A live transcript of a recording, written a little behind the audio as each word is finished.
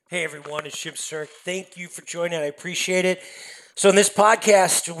Hey everyone, it's Jim Sirk. Thank you for joining. I appreciate it. So in this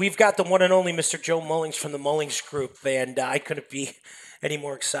podcast, we've got the one and only Mr. Joe Mullings from the Mullings Group, and I couldn't be any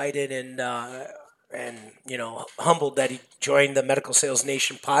more excited and humbled that he joined the Medical Sales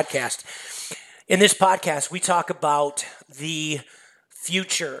Nation podcast. In this podcast, we talk about the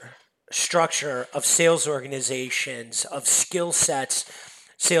future structure of sales organizations, of skill sets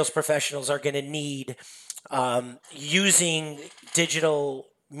sales professionals are going to need, using digital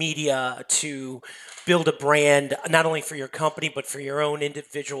media to build a brand, not only for your company, but for your own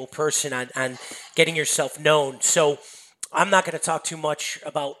individual person on getting yourself known. So I'm not going to talk too much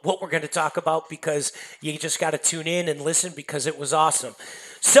about what we're going to talk about because you just got to tune in and listen because it was awesome.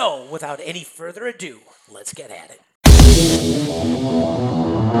 So without any further ado, let's get at it.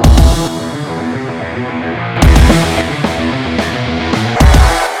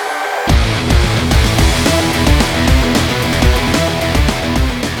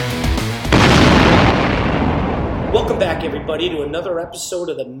 Welcome back, everybody, to another episode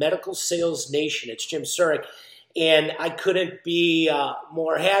of the Medical Sales Nation. It's Jim Sirk, and I couldn't be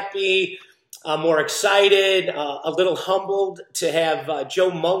more happy, more excited, a little humbled to have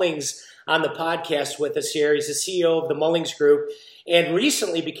Joe Mullings on the podcast with us here. He's the CEO of the Mullings Group and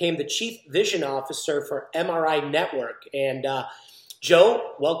recently became the Chief Vision Officer for MRI Network. And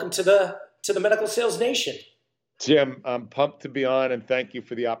Joe, welcome to the Medical Sales Nation. Jim, I'm pumped to be on, and thank you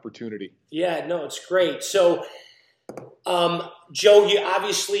for the opportunity. Yeah, no, it's great. So, Joe, you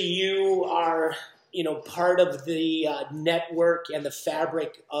are, part of the network and the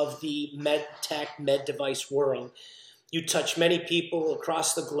fabric of the med tech, med device world. You touch many people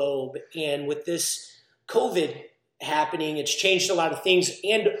across the globe, and with this COVID happening, it's changed a lot of things.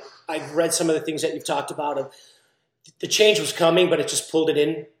 And I've read some of the things that you've talked about. Of the change was coming, but it just pulled it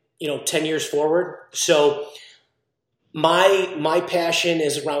in, 10 years forward. So my passion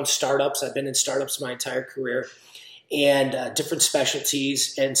is around startups. I've been in startups my entire career. And different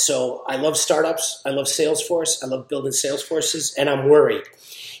specialties. And so I love startups. I love Salesforce. I love building Salesforces, and I'm worried.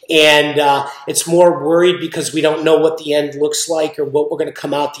 And it's more worried because we don't know what the end looks like or what we're going to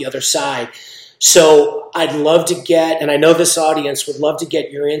come out the other side. So I'd love to get, and I know this audience would love to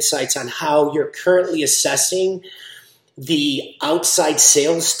get your insights on how you're currently assessing the outside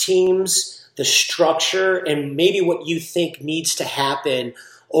sales teams, the structure, and maybe what you think needs to happen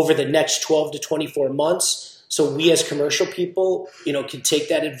over the next 12 to 24 months. So we as commercial people, can take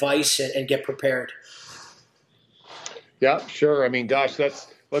that advice and get prepared. Yeah, sure. I mean, gosh, let's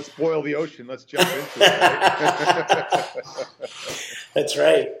boil the ocean. Let's jump into it. Right? That's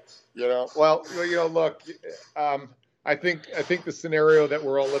right. Look, I think the scenario that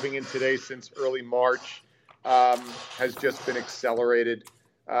we're all living in today since early March has just been accelerated.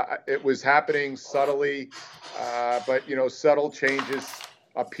 It was happening subtly, but subtle changes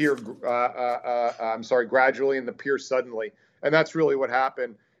appear gradually and appear suddenly. And that's really what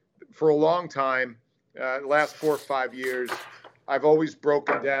happened. For a long time, the last 4 or 5 years, I've always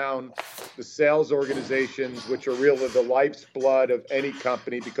broken down the sales organizations, which are really the life's-blood of any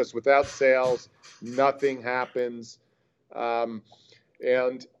company, because without sales, nothing happens. There's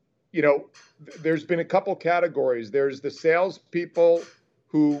been a couple categories. There's the salespeople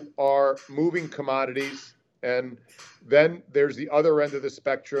who are moving commodities, and then there's the other end of the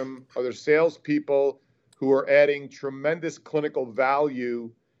spectrum, other salespeople who are adding tremendous clinical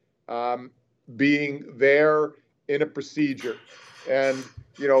value, being there in a procedure. And,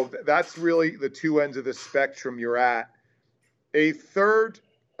 that's really the two ends of the spectrum you're at. A third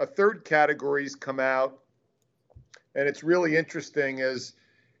category's come out, and it's really interesting, is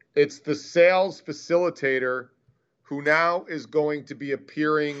it's the sales facilitator who now is going to be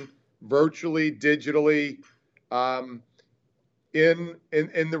appearing virtually, digitally, in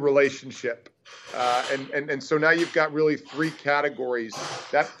the relationship, and so now you've got really three categories.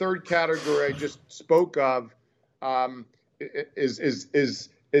 That third category I just spoke of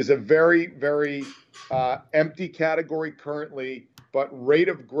is a very, very empty category currently, but rate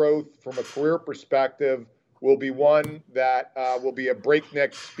of growth from a career perspective will be one that will be a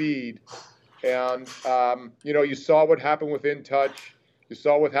breakneck speed. And you saw what happened with InTouch. You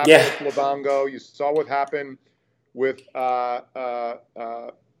saw what happened with Livongo. You saw what happened with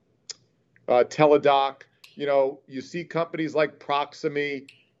Teladoc. You see companies like Proximie.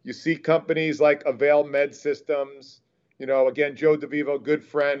 You see companies like Avail Med Systems. Again, Joe DeVivo, good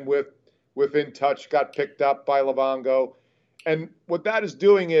friend with InTouch, got picked up by Livongo. And what that is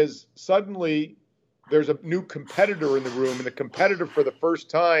doing is suddenly there's a new competitor in the room, and the competitor for the first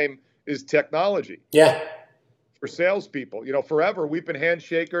time is technology. Yeah. For salespeople, forever we've been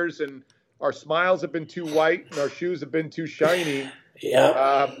handshakers, and our smiles have been too white and our shoes have been too shiny. Yeah.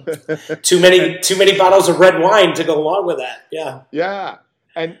 Um, Too many bottles of red wine to go along with that. Yeah. yeah.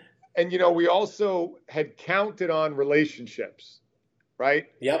 And we also had counted on relationships, right?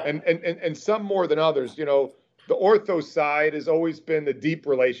 Yep. And some more than others. The ortho side has always been the deep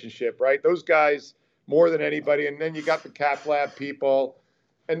relationship, right? Those guys more than anybody. And then you got the cath lab people.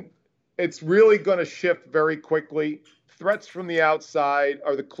 And it's really going to shift very quickly. Threats from the outside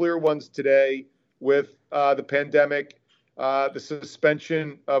are the clear ones today with the pandemic, the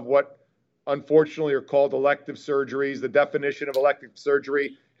suspension of what unfortunately are called elective surgeries. The definition of elective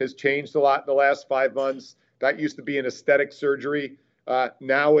surgery has changed a lot in the last 5 months. That used to be an aesthetic surgery.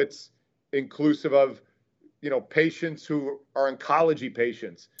 Now it's inclusive of, patients who are oncology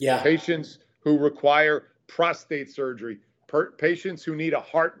patients, Yeah. patients who require prostate surgery, patients who need a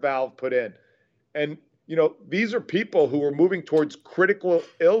heart valve put in. And, these are people who are moving towards critical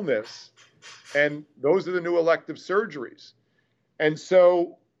illness, and those are the new elective surgeries. And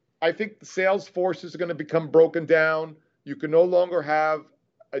so I think the sales force is going to become broken down. You can no longer have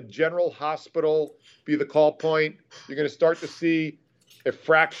a general hospital be the call point. You're going to start to see a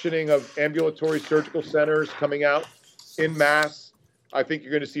fractioning of ambulatory surgical centers coming out in mass. I think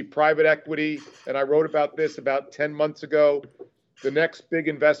you're going to see private equity, and I wrote about this about 10 months ago. The next big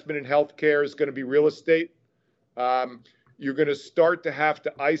investment in healthcare is going to be real estate. You're going to start to have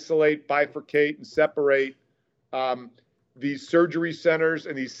to isolate, bifurcate, and separate these surgery centers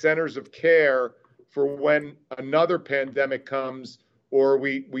and these centers of care for when another pandemic comes or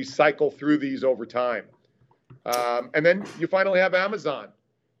we cycle through these over time. And then you finally have Amazon,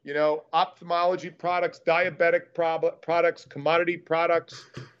 ophthalmology products, diabetic products, commodity products.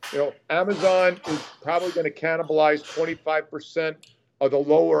 Amazon is probably going to cannibalize 25% of the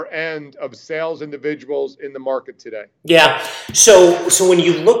lower end of sales individuals in the market today. Yeah. So when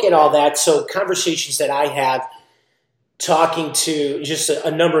you look at all that, so conversations that I have talking to just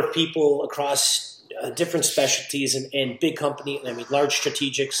a number of people across different specialties and big company, large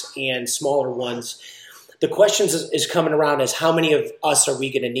strategics and smaller ones, the questions is coming around is how many of us are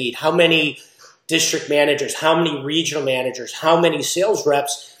we going to need? How many district managers? How many regional managers? How many sales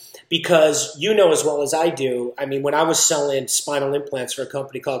reps? Because as well as I do, when I was selling spinal implants for a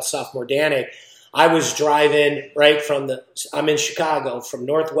company called Sophomore Danik, I was driving I'm in Chicago, from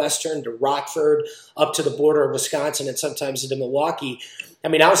Northwestern to Rockford up to the border of Wisconsin and sometimes into Milwaukee. I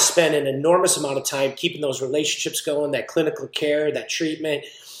was spending an enormous amount of time keeping those relationships going, that clinical care, that treatment.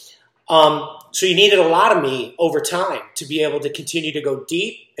 So you needed a lot of me over time to be able to continue to go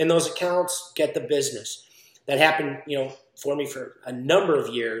deep in those accounts, get the business. That happened, for me for a number of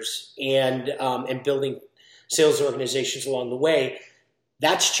years, and building sales organizations along the way.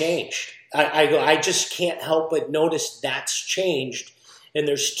 That's changed. I just can't help but notice that's changed. And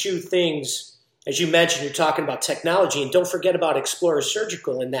there's two things, as you mentioned, you're talking about technology, and don't forget about Explorer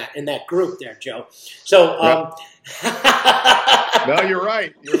Surgical in that group there, Joe. So, no, you're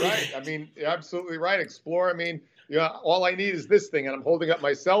right. You're right. You're absolutely right. Explorer. All I need is this thing, and I'm holding up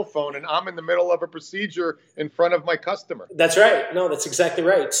my cell phone, and I'm in the middle of a procedure in front of my customer. That's right. No, that's exactly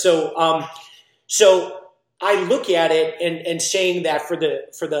right. So I look at it and saying that for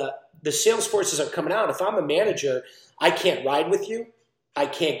the sales forces are coming out. If I'm a manager, I can't ride with you. I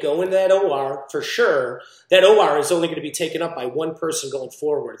can't go into that OR for sure. That OR is only going to be taken up by one person going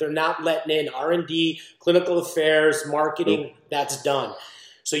forward. They're not letting in R&D, clinical affairs, marketing. That's done.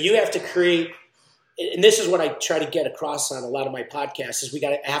 So you have to create, and this is what I try to get across on a lot of my podcasts, is we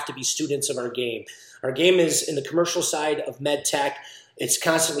have to be students of our game. Our game is in the commercial side of med tech. It's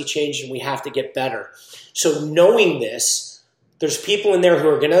constantly changing. We have to get better. So knowing this, there's people in there who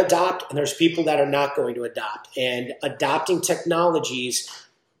are going to adopt, and there's people that are not going to adopt. And adopting technologies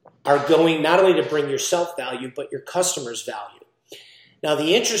are going not only to bring yourself value, but your customers value. Now,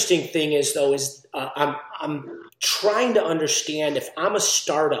 the interesting thing is, though, I'm trying to understand if I'm a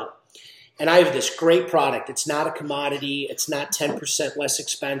startup and I have this great product. It's not a commodity. It's not 10% less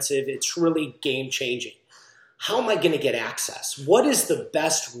expensive. It's really game-changing. How am I going to get access? What is the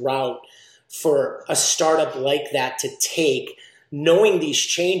best route for a startup like that to take, knowing these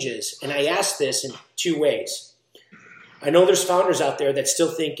changes? And I ask this in two ways. I know there's founders out there that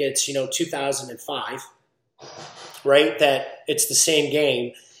still think it's 2005, right? That it's the same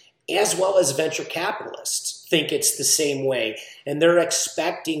game, as well as venture capitalists think it's the same way, and they're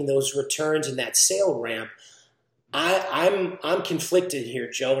expecting those returns in that sale ramp. I'm conflicted here,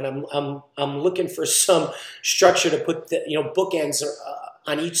 Joe, and I'm looking for some structure to put the bookends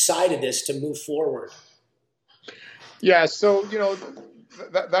on each side of this to move forward. Yeah, so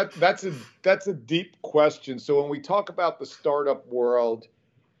that's a deep question. So when we talk about the startup world,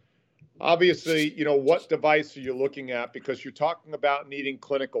 Obviously, what device are you looking at? Because you're talking about needing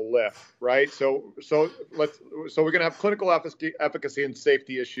clinical lift, right? So we're going to have clinical efficacy and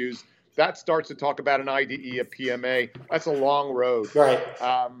safety issues. That starts to talk about an IDE, a PMA. That's a long road, Right?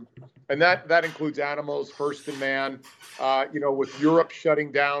 And that includes animals, first in man. With Europe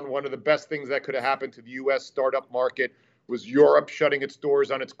shutting down, one of the best things that could have happened to the U.S. startup market was Europe shutting its doors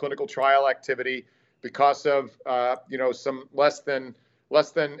on its clinical trial activity because of some less than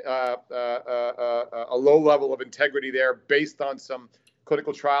a low level of integrity there based on some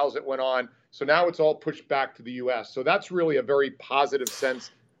clinical trials that went on. So now it's all pushed back to the U.S. So that's really a very positive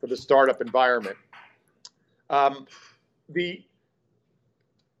sense for the startup environment. The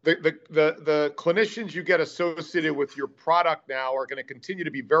clinicians you get associated with your product now are going to continue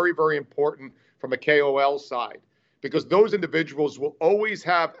to be very, very important from a KOL side, because those individuals will always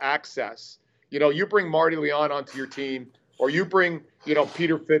have access. You bring Marty Leon onto your team, or you bring,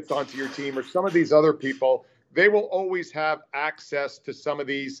 Peter Fitz onto your team, or some of these other people, they will always have access to some of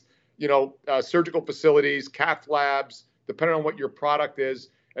these, surgical facilities, cath labs, depending on what your product is.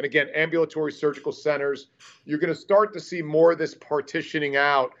 And again, ambulatory surgical centers. You're going to start to see more of this partitioning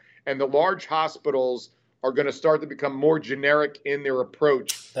out, and the large hospitals are going to start to become more generic in their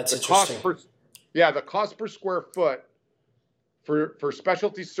approach. That's interesting. The cost per square foot for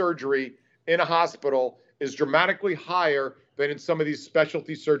specialty surgery in a hospital is dramatically higher than in some of these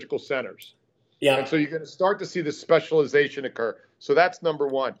specialty surgical centers. Yeah. And so you're going to start to see the specialization occur. So that's number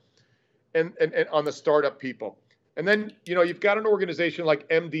one. And on the startup people. And then, you've got an organization like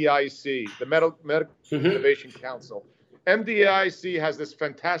MDIC, the Medical Innovation Council. MDIC has this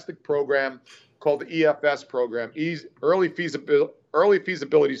fantastic program called the EFS program, Early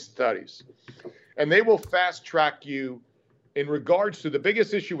Feasibility Studies. And they will fast track you in regards to the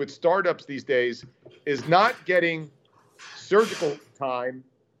biggest issue with startups these days is not getting surgical time.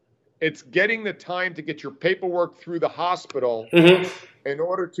 It's getting the time to get your paperwork through the hospital in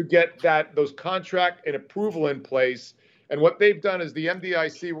order to get those contract and approval in place. And what they've done is the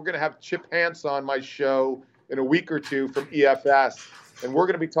MDIC, we're going to have Chip Hance on my show in a week or two from EFS. And we're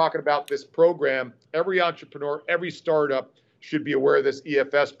going to be talking about this program. Every entrepreneur, every startup should be aware of this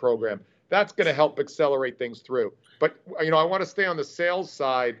EFS program. That's going to help accelerate things through. But, I want to stay on the sales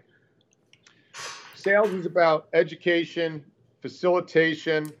side. Sales is about education,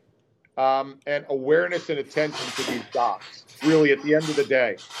 facilitation, and awareness and attention to these docs, really, at the end of the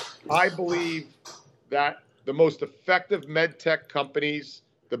day. I believe that the most effective med tech companies,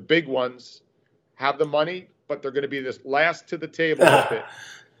 the big ones, have the money, but they're going to be this last to the table with it.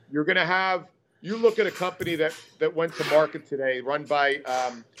 You're going to have, you look at a company that went to market today, run by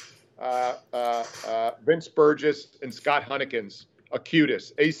Vince Burgess and Scott Hunnekens,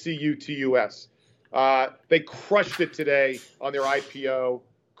 Acutus, Acutus. They crushed it today on their IPO,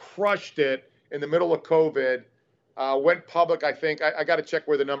 crushed it in the middle of COVID, went public, I think. I got to check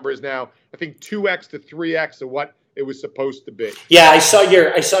where the number is now. I think 2x to 3x of what it was supposed to be. Yeah, I saw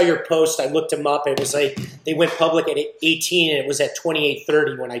your post. I looked them up. It was like they went public at 18 and it was at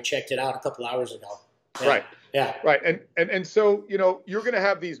 28.30 when I checked it out a couple hours ago. Yeah. Right. Yeah. Right. And so, you're going to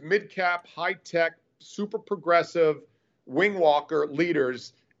have these mid-cap, high-tech, super progressive wing walker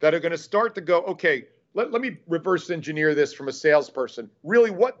leaders that are going to start to go, okay, let me reverse engineer this from a salesperson.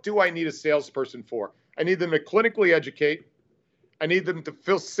 Really, what do I need a salesperson for? I need them to clinically educate. I need them to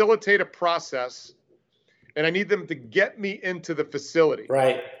facilitate a process. And I need them to get me into the facility.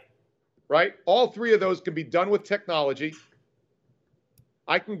 Right. Right? All three of those can be done with technology.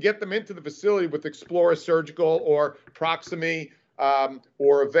 I can get them into the facility with Explora Surgical or Proximie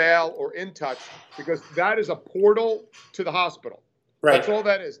or Avail or InTouch, because that is a portal to the hospital. Right. That's all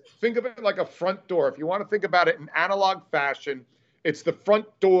that is. Think of it like a front door. If you want to think about it in analog fashion, it's the front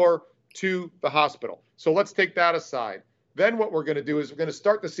door to the hospital. So let's take that aside. Then what we're going to do is we're going to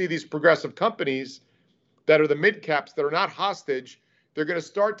start to see these progressive companies that are the mid-caps that are not hostage. They're going to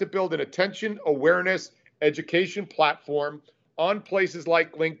start to build an attention, awareness, education platform on places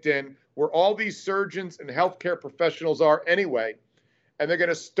like LinkedIn, where all these surgeons and healthcare professionals are anyway. And they're going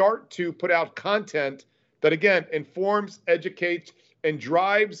to start to put out content that, again, informs, educates, and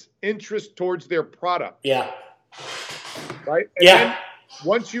drives interest towards their product. Yeah. Right? And yeah. Then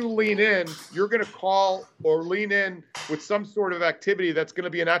once you lean in, you're going to call or lean in with some sort of activity that's going to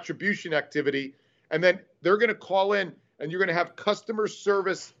be an attribution activity. And then they're going to call in, and you're going to have customer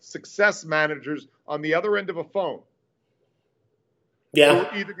service success managers on the other end of a phone. Yeah. Who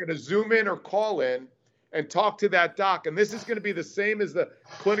are either going to zoom in or call in and talk to that doc. And this is going to be the same as the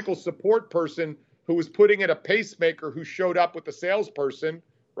clinical support person who was putting in a pacemaker who showed up with the salesperson,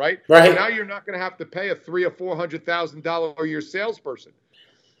 right? Right. So now you're not going to have to pay a $300,000 or $400,000 a year salesperson.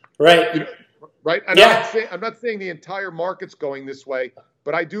 Right. You know, right? And Yeah. I'm not saying the entire market's going this way,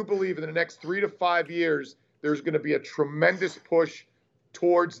 but I do believe in the next 3 to 5 years, there's going to be a tremendous push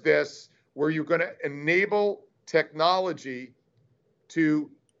towards this, where you're going to enable technology to,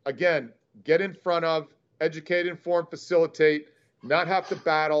 again, get in front of, educate, inform, facilitate, not have to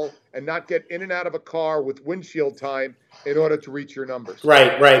battle, and not get in and out of a car with windshield time in order to reach your numbers.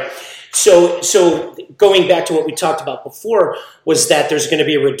 Right. So going back to what we talked about before was that there's going to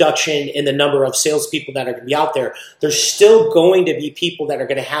be a reduction in the number of salespeople that are going to be out there. There's still going to be people that are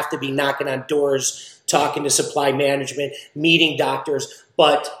going to have to be knocking on doors, talking to supply management, meeting doctors,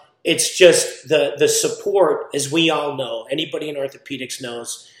 but it's just the support, as we all know, anybody in orthopedics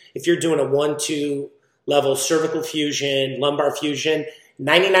knows, if you're doing a 1-2 level cervical fusion, lumbar fusion,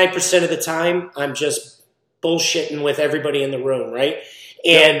 99% of the time, I'm just bullshitting with everybody in the room, right?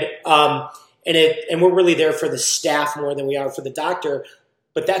 And and we're really there for the staff more than we are for the doctor,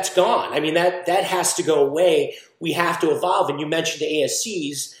 but that's gone. I mean, that has to go away. We have to evolve. And you mentioned the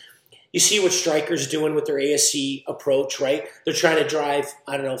ASCs. You see what Stryker's doing with their ASC approach, right? They're trying to drive,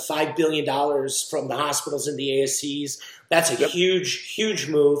 $5 billion from the hospitals into the ASCs. That's a huge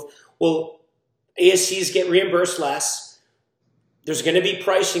move. Well, ASCs get reimbursed less. There's going to be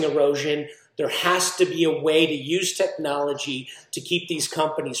pricing erosion. There has to be a way to use technology to keep these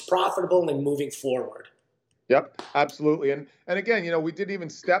companies profitable and moving forward. Yep, absolutely. And again, we didn't even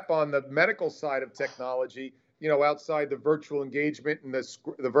step on the medical side of technology, outside the virtual engagement and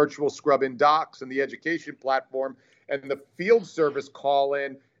the virtual scrub-in docs and the education platform and the field service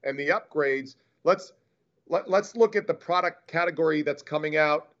call-in and the upgrades. Let's look at the product category that's coming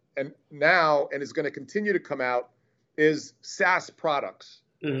out and is going to continue to come out is SaaS products.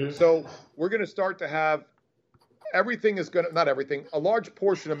 Mm-hmm. So we're going to start to have not everything, a large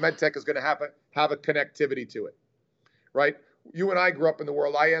portion of medtech is going to have a connectivity to it, right? You and I grew up in the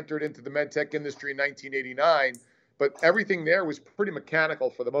world. I entered into the medtech industry in 1989, but everything there was pretty mechanical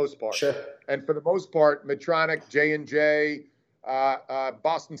for the most part. Sure. And for the most part, Medtronic, J&J,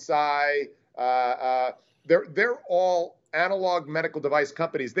 Boston Sci, they're all analog medical device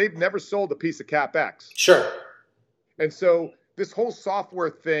companies. They've never sold a piece of CapEx. Sure. And so this whole software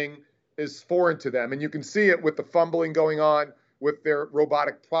thing is foreign to them. And you can see it with the fumbling going on with their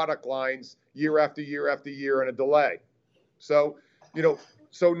robotic product lines year after year after year and a delay. So,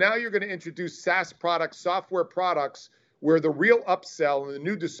 so now you're going to introduce SaaS products, software products, where the real upsell and the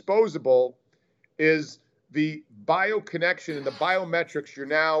new disposable is the bioconnection and the biometrics you're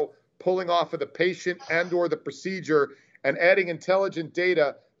now pulling off of the patient and or the procedure and adding intelligent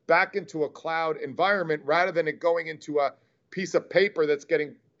data back into a cloud environment rather than it going into a piece of paper that's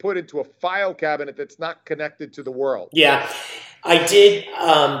getting put into a file cabinet that's not connected to the world. Yeah. I did 2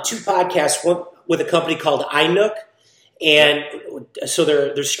 podcasts, one with a company called iNook. And so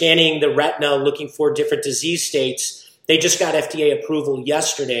they're scanning the retina, looking for different disease states. They just got FDA approval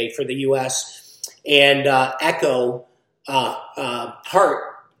yesterday for the U.S. And Echo Heart,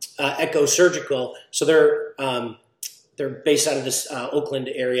 Echo Surgical. So they're based out of this Oakland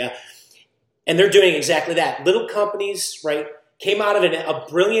area, and they're doing exactly that. Little companies, right, came out of a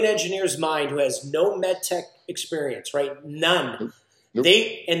brilliant engineer's mind who has no med tech experience, right? None. Nope.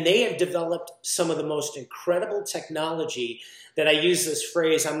 They have developed some of the most incredible technology that, I use this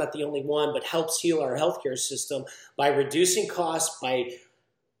phrase, I'm not the only one, but helps heal our healthcare system by reducing costs,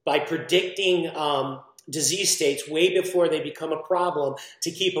 by predicting disease states way before they become a problem to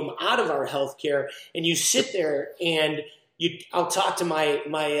keep them out of our healthcare. And you sit there and I'll talk to my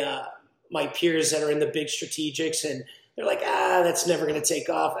peers that are in the big strategics, and they're like, that's never going to take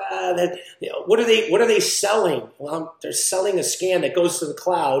off. What are they selling? Well, they're selling a scan that goes to the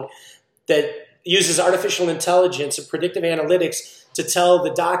cloud that uses artificial intelligence and predictive analytics to tell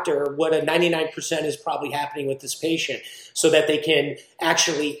the doctor what a 99% is probably happening with this patient so that they can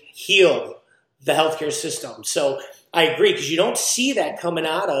actually heal the healthcare system. So I agree, because you don't see that coming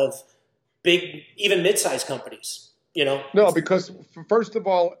out of big, even mid-sized companies, No, because first,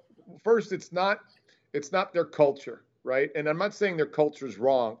 it's not their culture. Right. And I'm not saying their culture is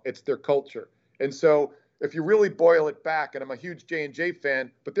wrong. It's their culture. And so if you really boil it back, and I'm a huge J&J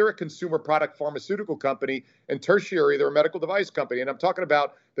fan, but they're a consumer product pharmaceutical company, and tertiary, they're a medical device company. And I'm talking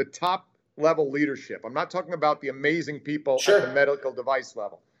about the top level leadership. I'm not talking about the amazing people at the medical device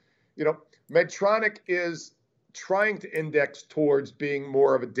level. Medtronic is trying to index towards being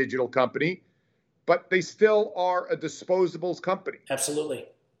more of a digital company, but they still are a disposables company. Absolutely.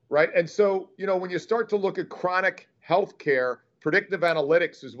 Right. And so, when you start to look at chronic healthcare, predictive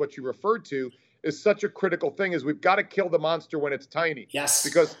analytics is what you referred to, is such a critical thing. Is we've got to kill the monster when it's tiny. Yes.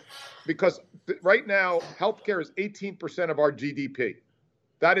 Because right now, healthcare is 18% of our GDP.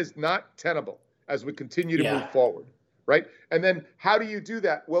 That is not tenable as we continue to Yeah. move forward, right? And then how do you do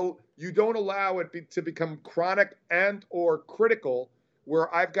that? Well, you don't allow it to become chronic and or critical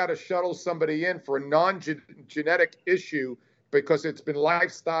where I've got to shuttle somebody in for a non-genetic issue because it's been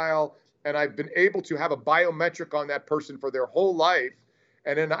lifestyle and I've been able to have a biometric on that person for their whole life.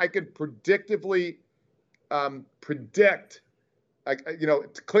 And then I can predictively predict,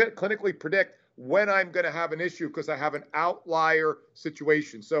 clinically predict when I'm going to have an issue because I have an outlier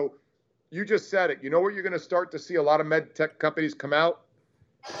situation. So you just said it. You know what you're going to start to see a lot of med tech companies come out,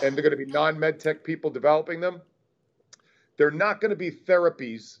 and they're going to be non-med tech people developing them. They're not going to be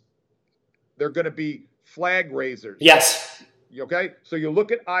therapies. They're going to be flag raisers. Yes. Okay? So you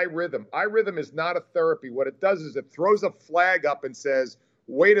look at iRhythm. iRhythm is not a therapy. What it does is it throws a flag up and says,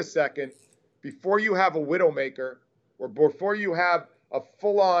 wait a second, before you have a widowmaker or before you have a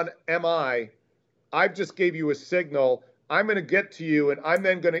full-on MI, I've just gave you a signal. I'm going to get to you, and I'm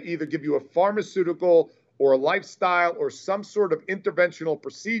then going to either give you a pharmaceutical or a lifestyle or some sort of interventional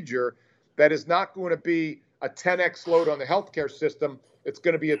procedure that is not going to be a 10x load on the healthcare system. It's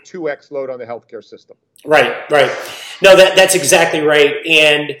going to be a 2x load on the healthcare system. Right. No, that's exactly right.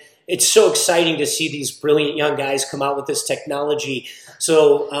 And it's so exciting to see these brilliant young guys come out with this technology.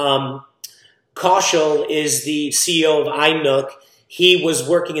 So Kaushal is the CEO of iNook. He was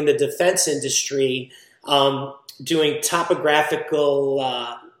working in the defense industry, doing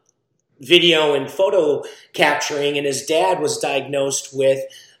topographical video and photo capturing, and his dad was diagnosed with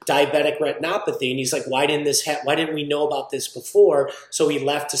diabetic retinopathy, and he's like, why didn't we know about this before? So he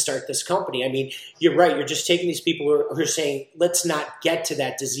left to start this company. I mean, you're right. You're just taking these people who are saying, let's not get to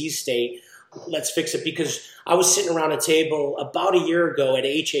that disease state. Let's fix it. Because I was sitting around a table about a year ago at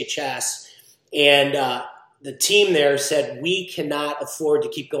HHS, and the team there said, we cannot afford to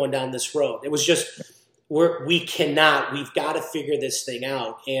keep going down this road. It was just, we've got to figure this thing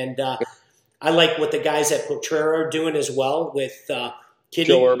out. And I like what the guys at Potrero are doing as well with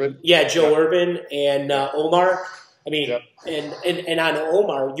Joe Urban. Yeah, Joe Urban and Omar. I mean, Yep. and on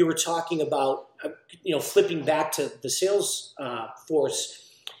Omar, you were talking about, flipping back to the sales force.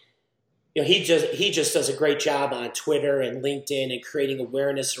 He just does a great job on Twitter and LinkedIn and creating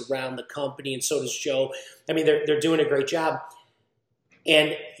awareness around the company, and so does Joe. I mean, they're doing a great job.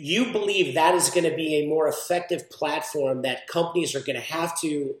 And you believe that is going to be a more effective platform that companies are going to have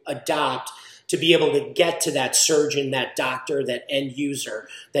to adopt to be able to get to that surgeon, that doctor, that end user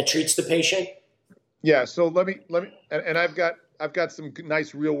that treats the patient? Yeah. So let me, and I've got some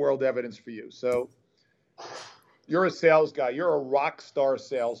nice real world evidence for you. So you're a sales guy. You're a rock star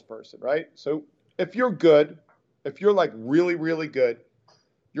salesperson, right? So if you're good, if you're like really, really good,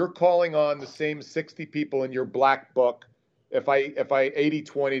 you're calling on the same 60 people in your black book. If I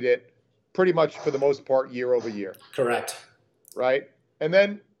 80-20'd it pretty much for the most part year over year. Correct. Right. And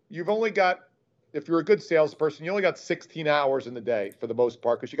then you've only got, if you're a good salesperson, you only got 16 hours in the day for the most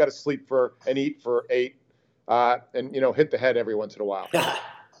part, because you got to sleep and eat for 8, and hit the head every once in a while.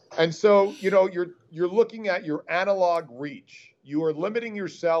 And so you're looking at your analog reach. You are limiting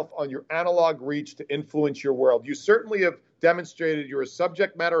yourself on your analog reach to influence your world. You certainly have demonstrated you're a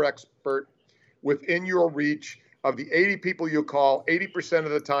subject matter expert within your reach of the 80 people you call 80% of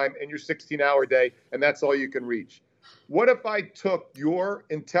the time in your 16-hour day, and that's all you can reach. What if I took your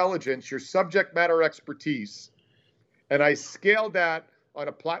intelligence, your subject matter expertise, and I scaled that on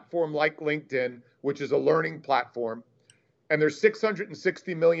a platform like LinkedIn, which is a learning platform, and there's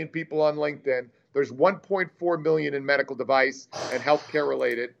 660 million people on LinkedIn. There's 1.4 million in medical device and healthcare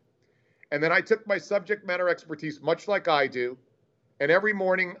related. And then I took my subject matter expertise, much like I do, and every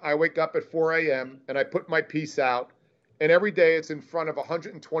morning I wake up at 4 a.m. and I put my piece out, and every day it's in front of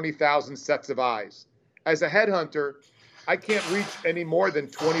 120,000 sets of eyes. As a headhunter, I can't reach any more than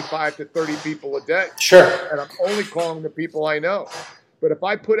 25 to 30 people a day. Sure. And I'm only calling the people I know. But if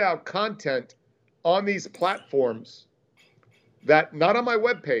I put out content on these platforms, that not on my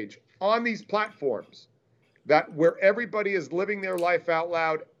webpage, on these platforms, that where everybody is living their life out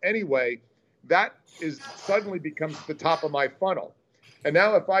loud anyway, that is suddenly becomes the top of my funnel. And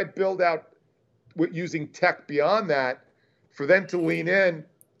now if I build out using tech beyond that, for them to lean in,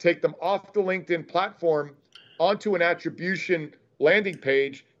 take them off the LinkedIn platform onto an attribution landing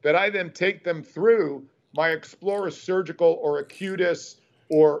page that I then take them through my Explora Surgical or Acutus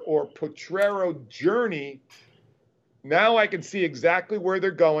or Potrero journey. Now I can see exactly where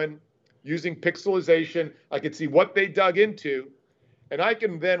they're going using pixelization. I can see what they dug into, and I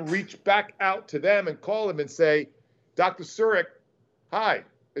can then reach back out to them and call them and say, Dr. Surik, hi,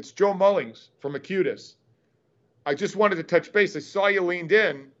 it's Joe Mullings from Acutus. I just wanted to touch base. I saw you leaned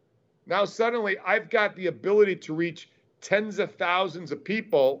in. Now suddenly I've got the ability to reach tens of thousands of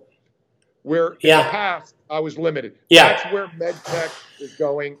people where in Yeah. the past I was limited. Yeah. That's where MedTech is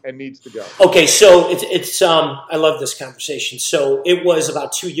going and needs to go. Okay, so it's I love this conversation. So it was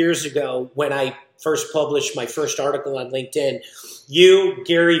about 2 years ago when I first published my first article on LinkedIn. You,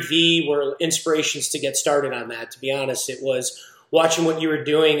 Gary Vee, were inspirations to get started on that. To be honest, it was watching what you were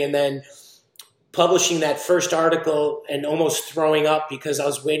doing and then publishing that first article and almost throwing up because I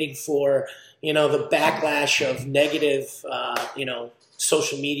was waiting for, the backlash of negative,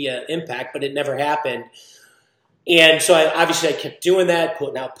 social media impact, but it never happened. And so I kept doing that,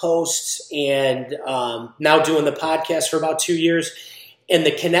 putting out posts, and now doing the podcast for about 2 years. And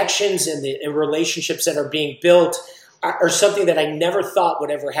the connections and the relationships that are being built are something that I never thought would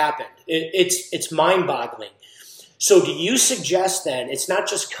ever happen. It's mind-boggling. So do you suggest then it's not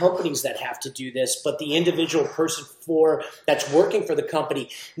just companies that have to do this, but the individual person that's working for the company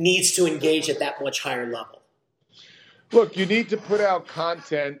needs to engage at that much higher level? Look, you need to put out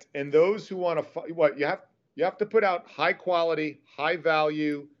content, and those who want to you have to put out high quality, high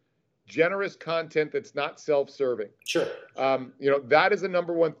value, generous content that's not self-serving. Sure. That is the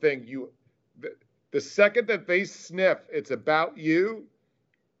number one thing. The second that they sniff it's about you,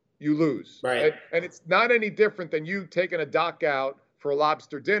 you lose. Right. And it's not any different than you taking a doc out for a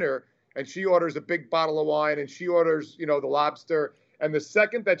lobster dinner, and she orders a big bottle of wine, and she orders, the lobster. And the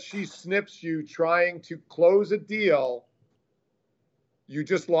second that she sniffs you trying to close a deal, you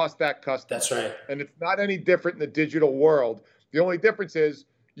just lost that customer. That's right. And it's not any different in the digital world. The only difference is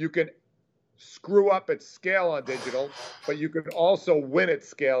you can screw up at scale on digital, but you can also win at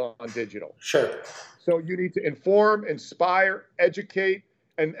scale on digital. Sure. So you need to inform, inspire, educate.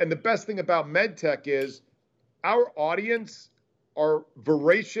 And the best thing about MedTech is our audience are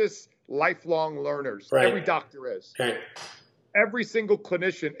voracious, lifelong learners. Right. Every doctor is. Right. Every single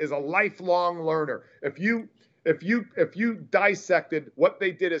clinician is a lifelong learner. If you dissected what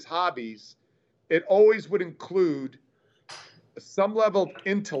they did as hobbies, it always would include some level of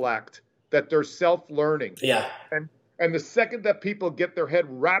intellect that they're self-learning. Yeah. And the second that people get their head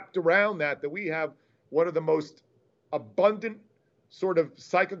wrapped around that we have one of the most abundant sort of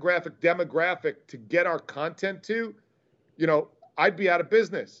psychographic demographic to get our content to, I'd be out of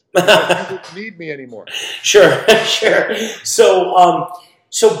business. You wouldn't need me anymore. Sure.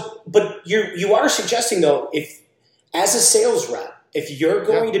 So, but you are suggesting though, if as a sales rep, if you're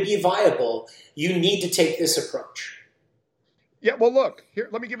going to be viable, you need to take this approach. Yeah. Well, look here.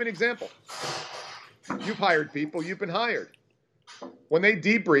 Let me give you an example. You've hired people. You've been hired. When they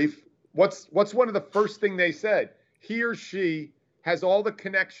debrief, what's one of the first thing they said? He or she has all the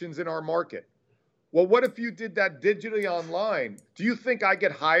connections in our market. Well, what if you did that digitally online? Do you think I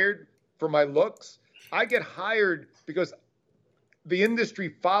get hired for my looks? I get hired because the industry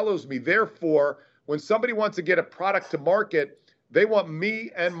follows me. Therefore, when somebody wants to get a product to market, they want me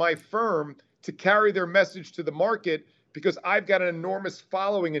and my firm to carry their message to the market because I've got an enormous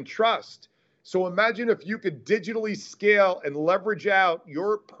following and trust. So imagine if you could digitally scale and leverage out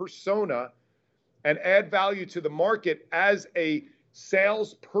your persona and add value to the market as a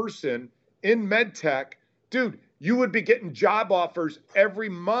salesperson in MedTech. Dude, you would be getting job offers every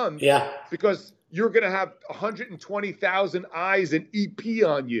month. Yeah. Because you're going to have 120,000 eyes and EP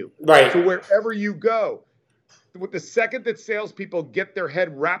on you. Right. So wherever you go, with the second that salespeople get their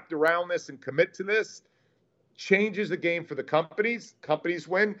head wrapped around this and commit to this, changes the game for the companies. Companies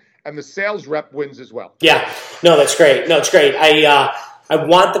win, and the sales rep wins as well. Yeah. No, that's great. No, it's great. I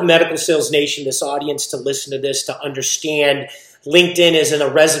want the Medical Sales Nation, this audience, to listen to this, to understand LinkedIn isn't a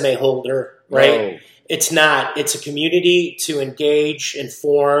resume holder, right? No. It's not. It's a community to engage,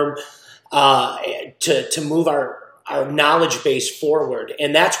 inform, to move our knowledge base forward.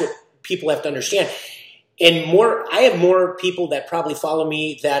 And that's what people have to understand. And I have more people that probably follow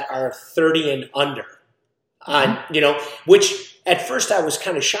me that are 30 and under, which at first I was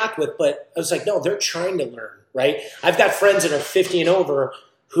kind of shocked with, but I was like, no, they're trying to learn, right? I've got friends that are 50 and over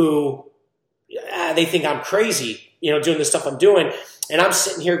who they think I'm crazy, doing the stuff I'm doing. And I'm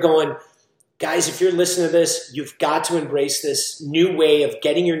sitting here going, guys, if you're listening to this, you've got to embrace this new way of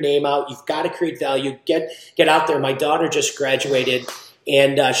getting your name out. You've got to create value. Get out there. My daughter just graduated,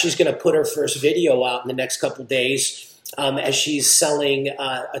 and she's going to put her first video out in the next couple of days as she's selling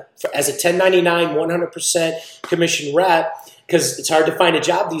as a 1099, 100% commission rep, because it's hard to find a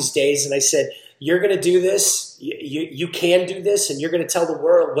job these days. And I said, you're going to do this. You can do this, and you're going to tell the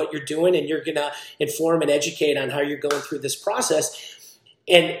world what you're doing, and you're going to inform and educate on how you're going through this process.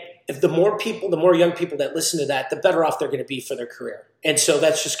 And if the more young people that listen to that, the better off they're going to be for their career. And so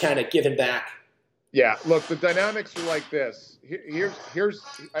that's just kind of giving back. Yeah, look, the dynamics are like this. Here's,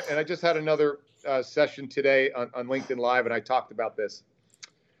 and I just had another session today on LinkedIn Live, and I talked about this.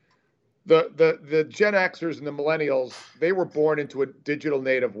 The Gen Xers and the millennials, they were born into a digital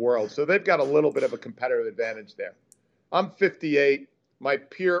native world, so they've got a little bit of a competitive advantage there. I'm 58. My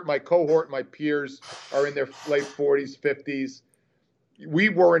cohort, my peers are in their late 40s, 50s. We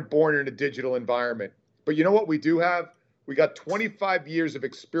weren't born in a digital environment, but you know what we do have? We got 25 years of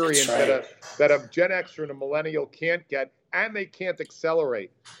experience that a Gen Xer and a millennial can't get, and they can't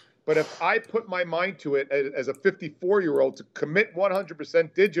accelerate. But if I put my mind to it as a 54-year-old to commit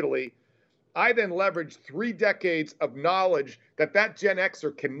 100% digitally, I then leverage 3 decades of knowledge that Gen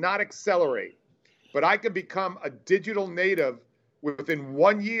Xer cannot accelerate. But I can become a digital native within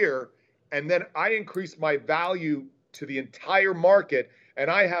 1 year, and then I increase my value to the entire market, and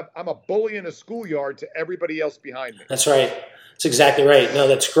I'm a bully in a schoolyard to everybody else behind me. That's right. That's exactly right. No,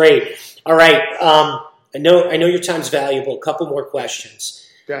 that's great. All right. I know your time's valuable. A couple more questions.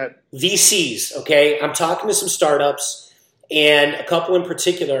 Go ahead. VCs, okay? I'm talking to some startups, and a couple in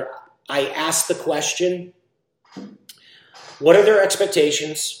particular. I asked the question, what are their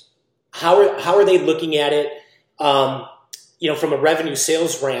expectations? How are they looking at it, from a revenue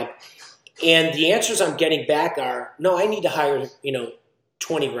sales ramp? And the answers I'm getting back are, no, I need to hire,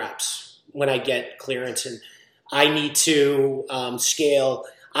 20 reps when I get clearance, and I need to scale.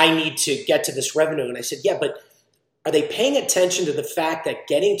 I need to get to this revenue. And I said, yeah, but are they paying attention to the fact that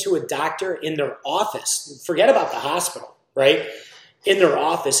getting to a doctor in their office, forget about the hospital, right? In their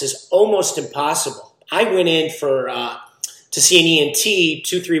office is almost impossible. I went in to see an ENT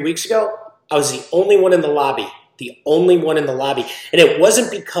 2-3 weeks ago. I was the only one in the lobby. And it wasn't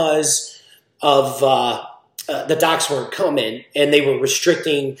because of the docs weren't coming and they were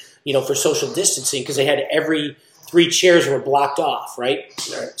restricting, for social distancing, because they had every 3 chairs were blocked off, right?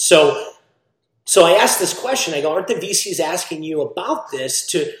 So I asked this question. I go, aren't the VCs asking you about this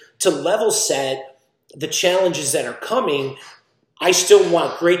to level set the challenges that are coming? I still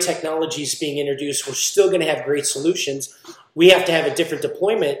want great technologies being introduced. We're still going to have great solutions. We have to have a different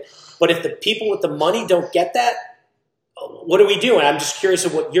deployment. But if the people with the money don't get that, what do we do? And I'm just curious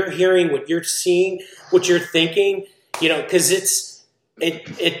of what you're hearing, what you're seeing, what you're thinking, because it's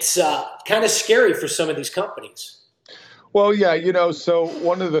kind of scary for some of these companies. Well, yeah, so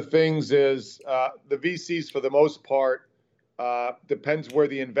one of the things is the VCs, for the most part, depends where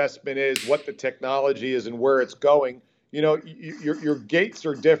the investment is, what the technology is, and where it's going. Your gates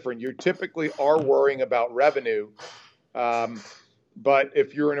are different. You typically are worrying about revenue. But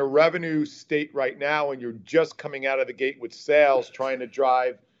if you're in a revenue state right now and you're just coming out of the gate with sales, trying to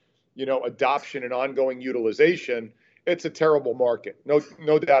drive, adoption and ongoing utilization, it's a terrible market.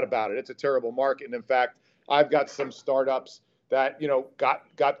 No doubt about it. It's a terrible market. And in fact, I've got some startups that,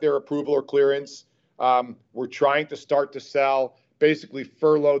 got their approval or clearance. We're trying to start to sell, basically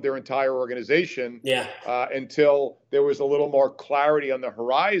furloughed their entire organization until there was a little more clarity on the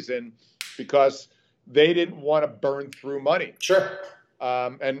horizon, because they didn't want to burn through money. Sure.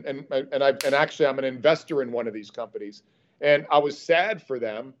 And actually, I'm an investor in one of these companies, and I was sad for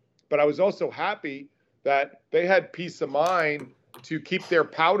them, but I was also happy that they had peace of mind to keep their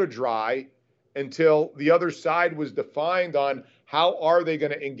powder dry until the other side was defined on how are they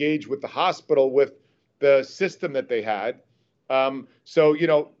going to engage with the hospital with the system that they had. So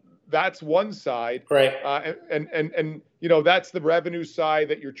that's one side, right? And that's the revenue side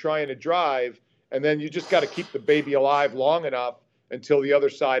that you're trying to drive. And then you just got to keep the baby alive long enough until the other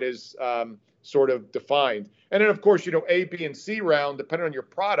side is sort of defined. And then, of course, A, B, and C round, depending on your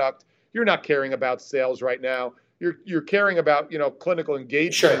product, you're not caring about sales right now. You're caring about, clinical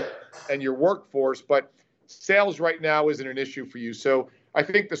engagement and your workforce. But sales right now isn't an issue for you. So I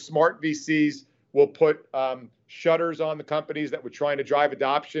think the smart VCs will put shutters on the companies that were trying to drive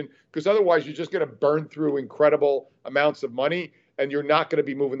adoption, because otherwise you're just going to burn through incredible amounts of money, and you're not going to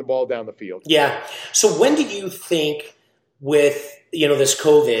be moving the ball down the field. Yeah. So when do you think with, this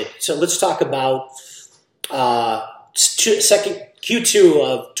COVID, so let's talk about second Q2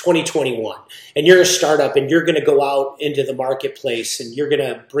 of 2021, and you're a startup and you're going to go out into the marketplace and you're going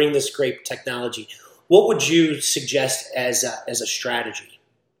to bring this great technology. What would you suggest as a strategy?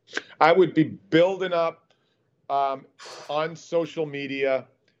 I would be building up on social media,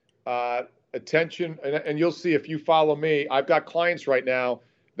 attention, and you'll see if you follow me, I've got clients right now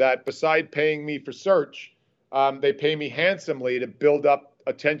that beside paying me for search, they pay me handsomely to build up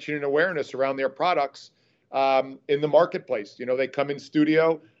attention and awareness around their products in the marketplace. They come in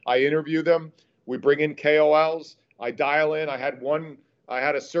studio, I interview them, we bring in KOLs, I dial in. I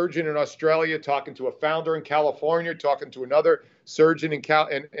had a surgeon in Australia talking to a founder in California, talking to another surgeon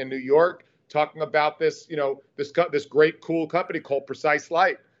in New York, talking about this, this great, cool company called Precise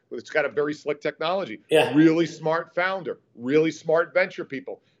Light. It's got a very slick technology. Yeah. Really smart founder, really smart venture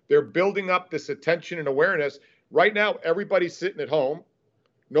people. They're building up this attention and awareness. Right now, everybody's sitting at home.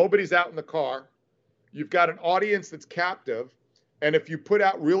 Nobody's out in the car. You've got an audience that's captive. And if you put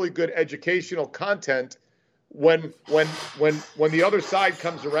out really good educational content, when the other side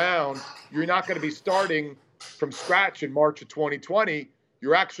comes around, you're not going to be starting from scratch in March of 2020.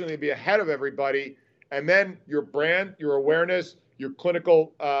 You're actually going to be ahead of everybody. And then your brand, your awareness, your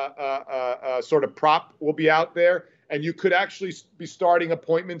clinical sort of prop will be out there. And you could actually be starting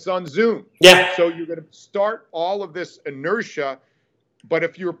appointments on Zoom. Yeah. So you're going to start all of this inertia. But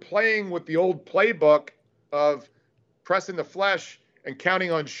if you're playing with the old playbook of pressing the flesh and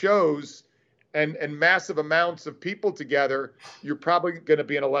counting on shows and massive amounts of people together, you're probably going to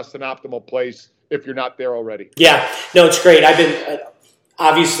be in a less than optimal place if you're not there already. Yeah, no, it's great. I've been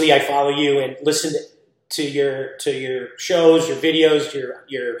obviously I follow you and listen to your shows, your videos,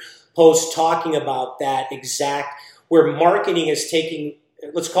 your posts talking about that exact where marketing is taking.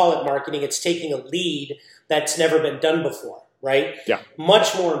 Let's call it marketing. It's taking a lead that's never been done before. Right? Yeah.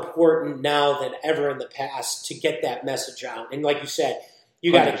 Much more important now than ever in the past to get that message out. And like you said,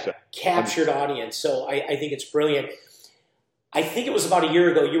 you got a captured audience. So I think it's brilliant. I think it was about a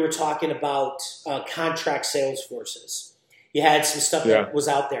year ago you were talking about contract sales forces. You had some stuff that was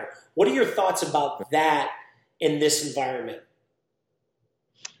out there. What are your thoughts about that in this environment?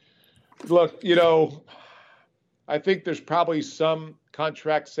 Look, I think there's probably some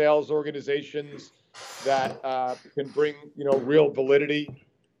contract sales organizations that can bring, real validity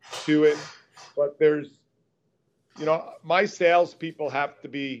to it. But there's, my salespeople have to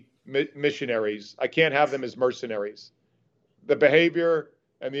be missionaries. I can't have them as mercenaries. The behavior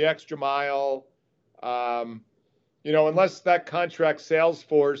and the extra mile, unless that contract sales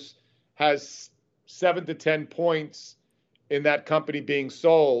force has 7 to 10 points in that company being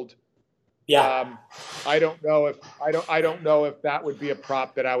sold. Yeah. I don't know if that would be a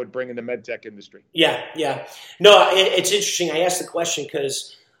prop that I would bring in the med tech industry. Yeah. No, it's interesting. I asked the question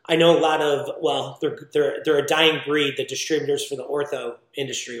because I know a lot of they're a dying breed, the distributors for the ortho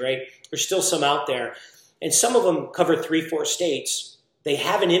industry, right? There's still some out there, and some of them cover 3-4 states. They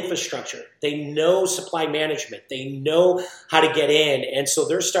have an infrastructure. They know supply management. They know how to get in, and so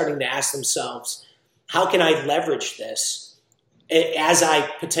they're starting to ask themselves, how can I leverage this? As I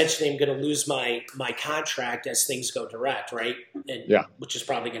potentially am going to lose my contract as things go direct, right? Which is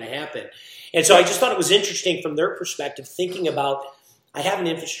probably going to happen. And so I just thought it was interesting from their perspective, thinking about, I have an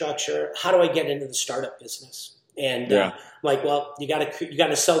infrastructure. How do I get into the startup business? And well, you got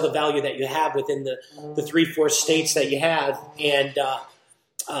to sell the value that you have within the 3-4 states that you have, and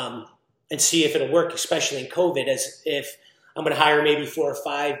see if it'll work, especially in COVID. As if I'm going to hire maybe 4 or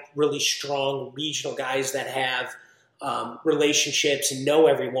 5 really strong regional guys that have relationships and know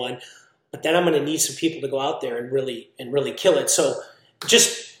everyone, but then I'm going to need some people to go out there and really kill it. So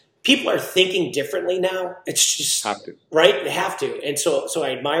just people are thinking differently now. It's just have to. Right. They have to. And so I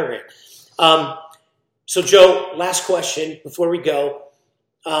admire it. So Joe, last question before we go.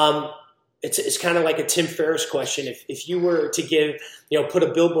 It's kind of like a Tim Ferriss question. If you were to give, put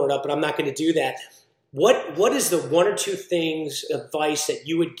a billboard up, but I'm not going to do that. What is the 1 or 2 things advice that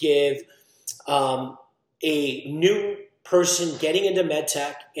you would give, a new person getting into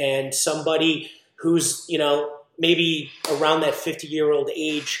medtech and somebody who's, maybe around that 50-year-old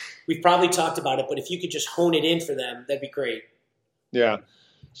age? We've probably talked about it, but if you could just hone it in for them, that'd be great. Yeah.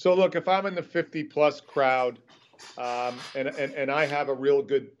 So look, if I'm in the 50+ crowd, and I have a real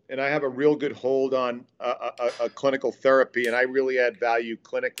good hold on a clinical therapy, and I really add value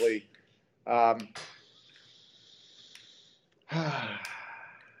clinically.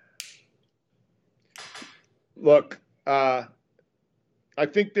 Look, I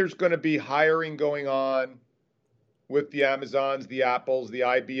think there's going to be hiring going on with the Amazons, the Apples, the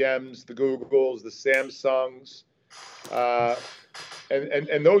IBMs, the Googles, the Samsungs,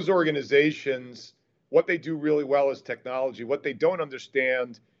 and those organizations. What they do really well is technology. What they don't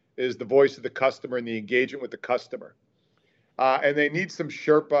understand is the voice of the customer and the engagement with the customer. And they need some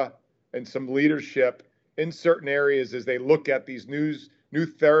Sherpa and some leadership in certain areas as they look at these new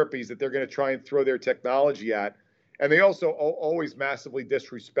therapies that they're going to try and throw their technology at. And they also always massively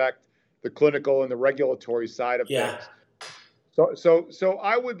disrespect the clinical and the regulatory side of things. So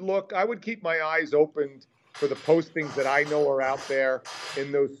I would keep my eyes open for the postings that I know are out there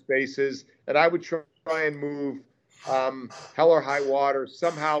in those spaces. And I would try and move hell or high water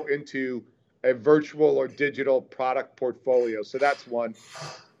somehow into a virtual or digital product portfolio. So that's one.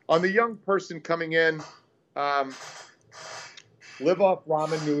 On the young person coming in, live off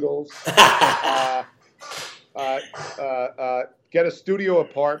ramen noodles. get a studio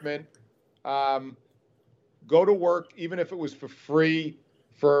apartment, go to work, even if it was for free,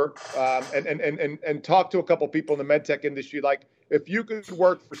 and talk to a couple people in the med tech industry. Like, if you could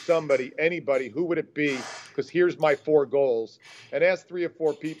work for somebody, anybody, who would it be? Because here's my 4 goals. And ask 3 or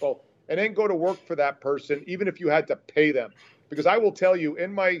 4 people, and then go to work for that person, even if you had to pay them. Because I will tell you,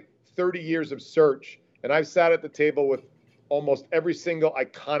 in my 30 years of search, and I've sat at the table with almost every single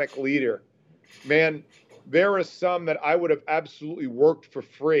iconic leader, man, there are some that I would have absolutely worked for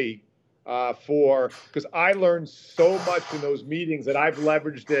free because I learned so much in those meetings that I've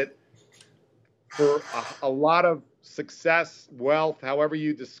leveraged it for a lot of success, wealth, however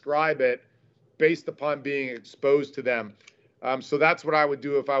you describe it, based upon being exposed to them. So that's what I would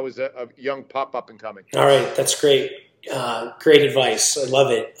do if I was a young pup up and coming. All right. That's great. Great advice. I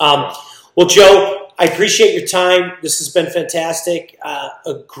love it. Well, Joe, I appreciate your time. This has been fantastic.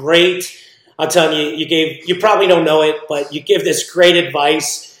 I'm telling you, you probably don't know it, but you give this great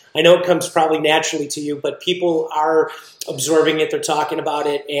advice. I know it comes probably naturally to you, but people are absorbing it. They're talking about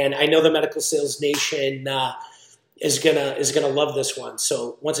it. And I know the Medical Sales Nation is gonna love this one.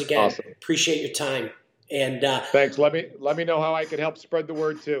 So once again, awesome. Appreciate your time. And thanks. Let me know how I can help spread the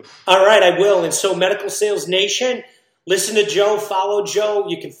word too. All right, I will. And so Medical Sales Nation, listen to Joe, follow Joe.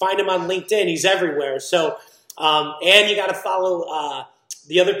 You can find him on LinkedIn. He's everywhere. So and you got to follow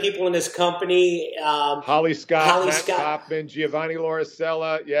the other people in his company. Holly Scott, Matt Kaufman, Giovanni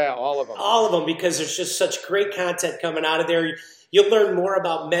Lauricella. Yeah, all of them. All of them, because there's just such great content coming out of there. You'll learn more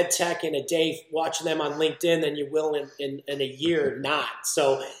about med tech in a day watching them on LinkedIn than you will in a year not.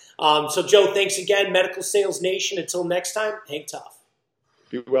 So, Joe, thanks again. Medical Sales Nation. Until next time, hang tough.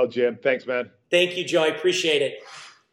 Be well, Jim. Thanks, man. Thank you, Joe. I appreciate it.